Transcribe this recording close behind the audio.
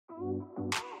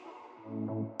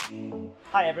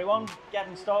Hi everyone,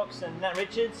 Gavin Stocks and Nat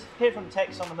Richards here from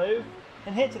Techs on the Move,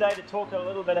 and here today to talk a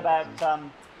little bit about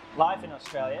life in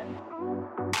Australia.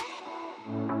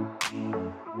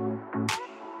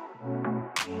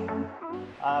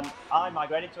 I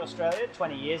migrated to Australia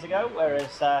 20 years ago,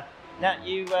 whereas Nat,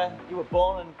 you were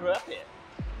born and grew up here.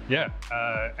 Yeah,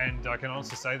 and I can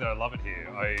honestly say that I love it here.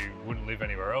 I wouldn't live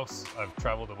anywhere else. I've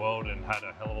travelled the world and had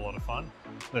a hell of a lot of fun.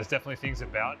 There's definitely things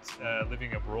about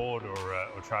living abroad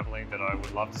or travelling that I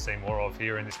would love to see more of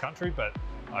here in this country, but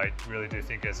I really do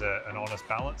think as an honest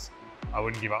balance, I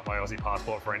wouldn't give up my Aussie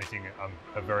passport for anything. I'm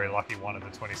a very lucky one of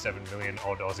the 27 million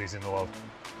odd Aussies in the world.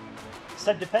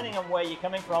 So depending on where you're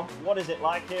coming from, what is it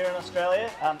like here in Australia?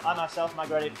 I myself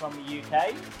migrated from the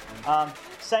UK.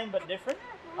 Same but different.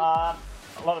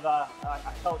 A lot of our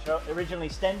culture originally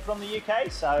stemmed from the UK,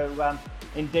 so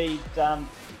indeed,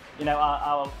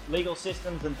 our legal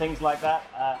systems and things like that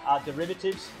are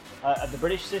derivatives of the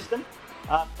British system.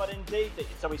 But indeed,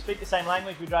 so we speak the same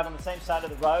language, we drive on the same side of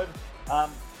the road.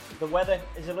 The weather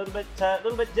is a little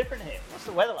bit different here. What's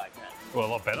the weather like, man? Well,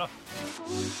 a lot better.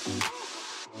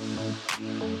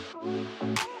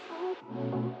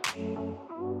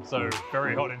 So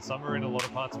very hot in summer in a lot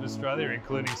of parts of Australia,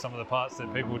 including some of the parts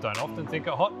that people don't often think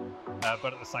are hot.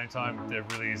 But at the same time, there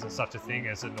really isn't such a thing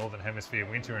as a Northern Hemisphere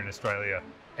winter in Australia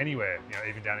anywhere.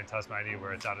 Even down in Tasmania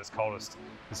where it's at its coldest,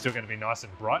 it's still going to be nice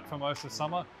and bright for most of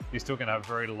summer. You're still going to have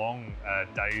very long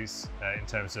days in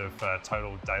terms of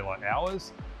total daylight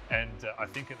hours. And I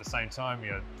think at the same time,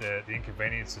 the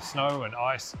inconvenience of snow and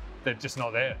ice, they're just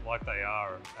not there like they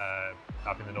are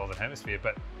up in the Northern Hemisphere.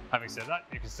 But having said that,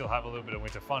 you can still have a little bit of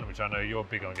winter fun, which I know you're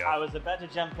big on, Gav. I was about to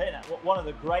jump in. One of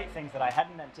the great things that I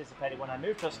hadn't anticipated when I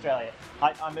moved to Australia,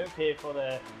 I moved here for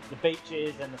the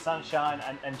beaches and the sunshine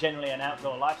and generally an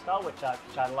outdoor lifestyle, which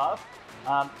I love.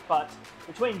 But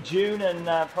between June and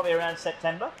probably around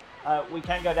September, we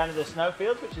can go down to the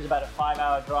snowfields, which is about a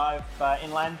 5-hour drive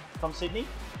inland from Sydney.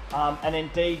 And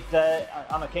indeed,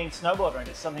 I'm a keen snowboarder, and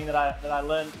it's something that I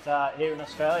learned here in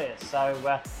Australia. So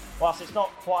whilst it's not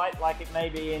quite like it may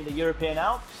be in the European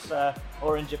Alps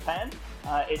or in Japan,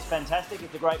 it's fantastic.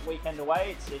 It's a great weekend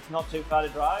away. It's not too far to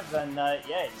drive, and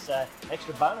it's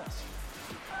extra bonus.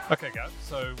 Okay, Gav,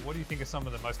 so what do you think are some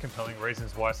of the most compelling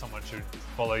reasons why someone should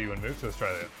follow you and move to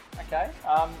Australia? Okay,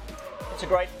 it's a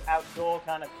great outdoor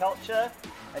kind of culture.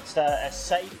 It's a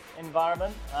safe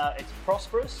environment. It's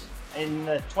prosperous. In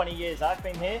the 20 years I've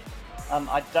been here,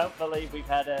 I don't believe we've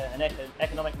had an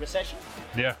economic recession.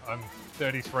 Yeah, I'm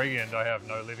 33 and I have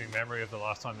no living memory of the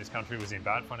last time this country was in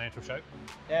bad financial shape.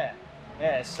 Yeah.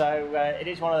 So it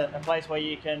is a place where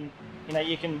you can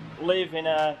live in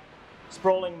a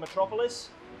sprawling metropolis.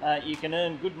 You can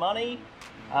earn good money,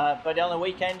 but on the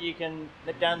weekend you can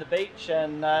nip down the beach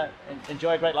and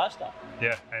enjoy a great lifestyle.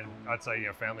 Yeah, and I'd say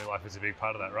family life is a big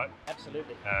part of that, right?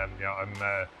 Absolutely.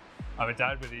 I'm a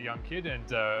dad with a young kid,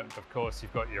 and of course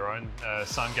you've got your own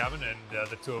son Gavin, and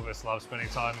the two of us love spending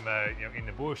time in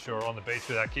the bush or on the beach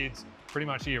with our kids pretty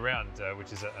much year round,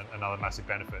 which is another massive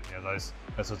benefit. those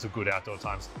sorts of good outdoor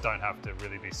times don't have to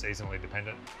really be seasonally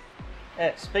dependent.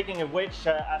 Yeah, speaking of which,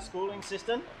 our schooling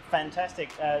system,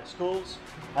 fantastic schools,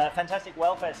 fantastic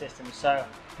welfare systems, so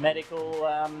medical,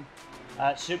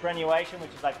 superannuation,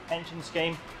 which is like a pension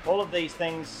scheme, all of these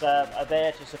things are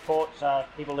there to support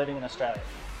people living in Australia.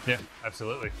 Yeah,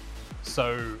 absolutely.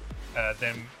 So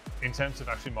then in terms of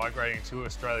actually migrating to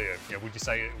Australia, would you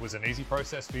say it was an easy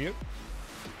process for you?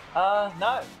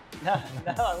 No,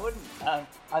 I wouldn't.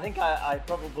 I think I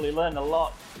probably learned a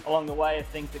lot along the way of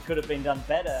things that could have been done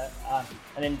better,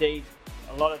 and indeed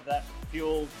a lot of that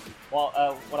fueled what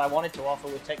I wanted to offer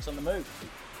with Techs on the Move.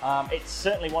 It's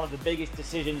certainly one of the biggest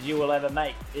decisions you will ever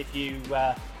make if you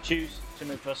choose to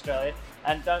move to Australia,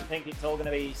 and don't think it's all going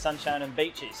to be sunshine and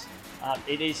beaches.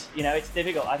 It is, it's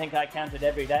difficult. I think I counted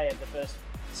every day of the first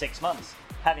 6 months.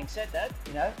 Having said that,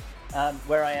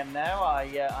 where I am now,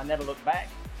 I never look back.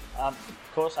 Of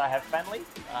course, I have family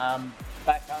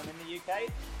back home in the UK,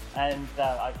 and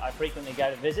I frequently go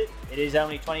to visit. It is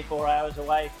only 24 hours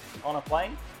away on a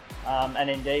plane, and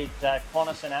indeed,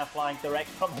 Qantas are now flying direct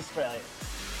from Australia.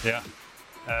 Yeah.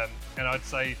 And I'd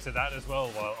say to that as well,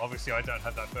 while obviously I don't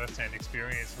have that first-hand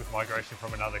experience with migration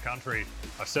from another country,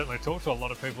 I've certainly talked to a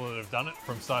lot of people that have done it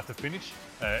from start to finish,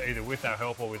 either with our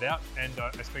help or without, and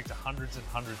I speak to hundreds and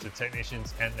hundreds of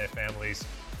technicians and their families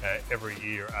every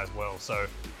year as well. So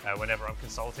whenever I'm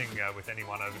consulting with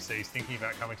anyone overseas thinking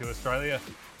about coming to Australia,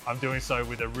 I'm doing so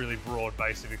with a really broad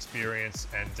base of experience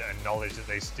and knowledge that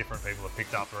these different people have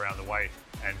picked up around the way,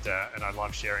 and I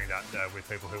love sharing that with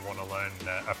people who want to learn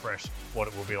afresh what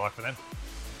it will be like for them.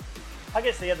 I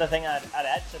guess the other thing I'd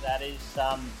add to that is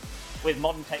with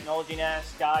modern technology now,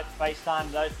 Skype,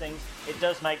 FaceTime, those things, it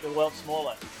does make the world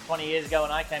smaller. 20 years ago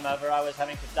when I came over, I was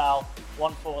having to dial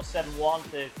 1471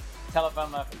 to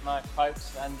telephone my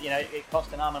folks, and it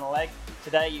cost an arm and a leg.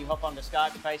 Today you hop onto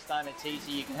Skype, FaceTime, it's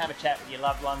easy, you can have a chat with your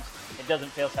loved ones, it doesn't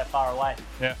feel so far away.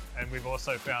 Yeah, and we've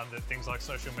also found that things like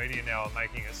social media now are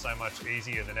making it so much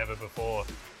easier than ever before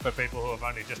for people who have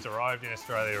only just arrived in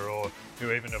Australia, or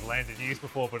who even have landed years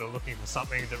before but are looking for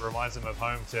something that reminds them of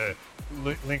home, to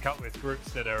link up with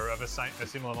groups that are of a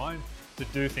similar mind, to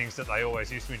do things that they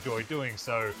always used to enjoy doing.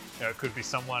 So it could be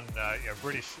someone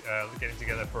British getting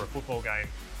together for a football game,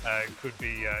 it could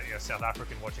be South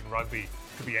African watching rugby,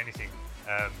 could be anything.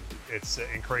 It's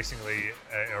increasingly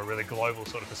a really global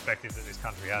sort of perspective that this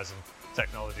country has, and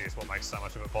technology is what makes so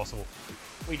much of it possible.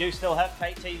 We do still have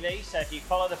pay TV, so if you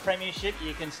follow the Premiership,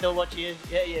 you can still watch your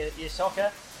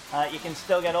soccer. You can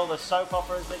still get all the soap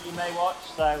operas that you may watch,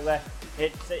 so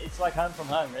it's like home from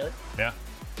home, really. Yeah.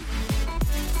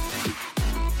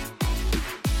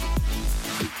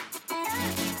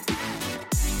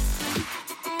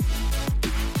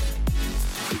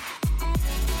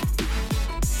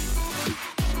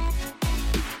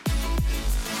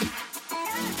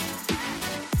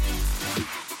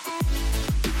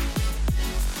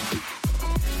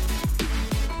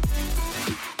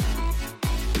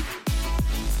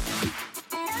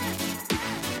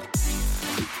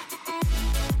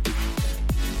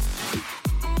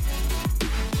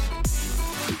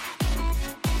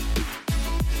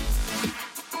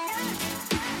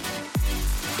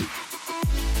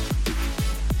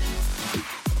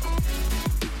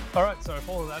 All right, so if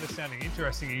all of that is sounding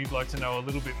interesting and you'd like to know a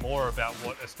little bit more about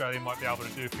what Australia might be able to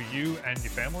do for you and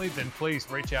your family, then please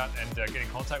reach out and get in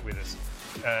contact with us.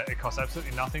 It costs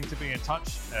absolutely nothing to be in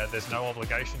touch. There's no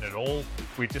obligation at all.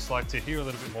 We'd just like to hear a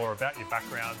little bit more about your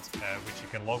background, which you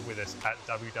can log with us at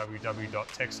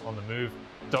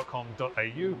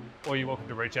www.techsonthemove.com.au, or you're welcome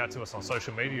to reach out to us on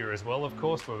social media as well, of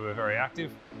course, where we're very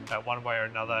active. One way or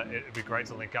another, it'd be great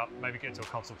to link up, maybe get to a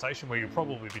consultation where you'll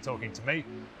probably be talking to me,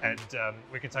 and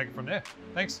we can take it from there.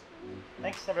 Thanks.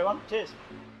 Thanks, everyone. Cheers.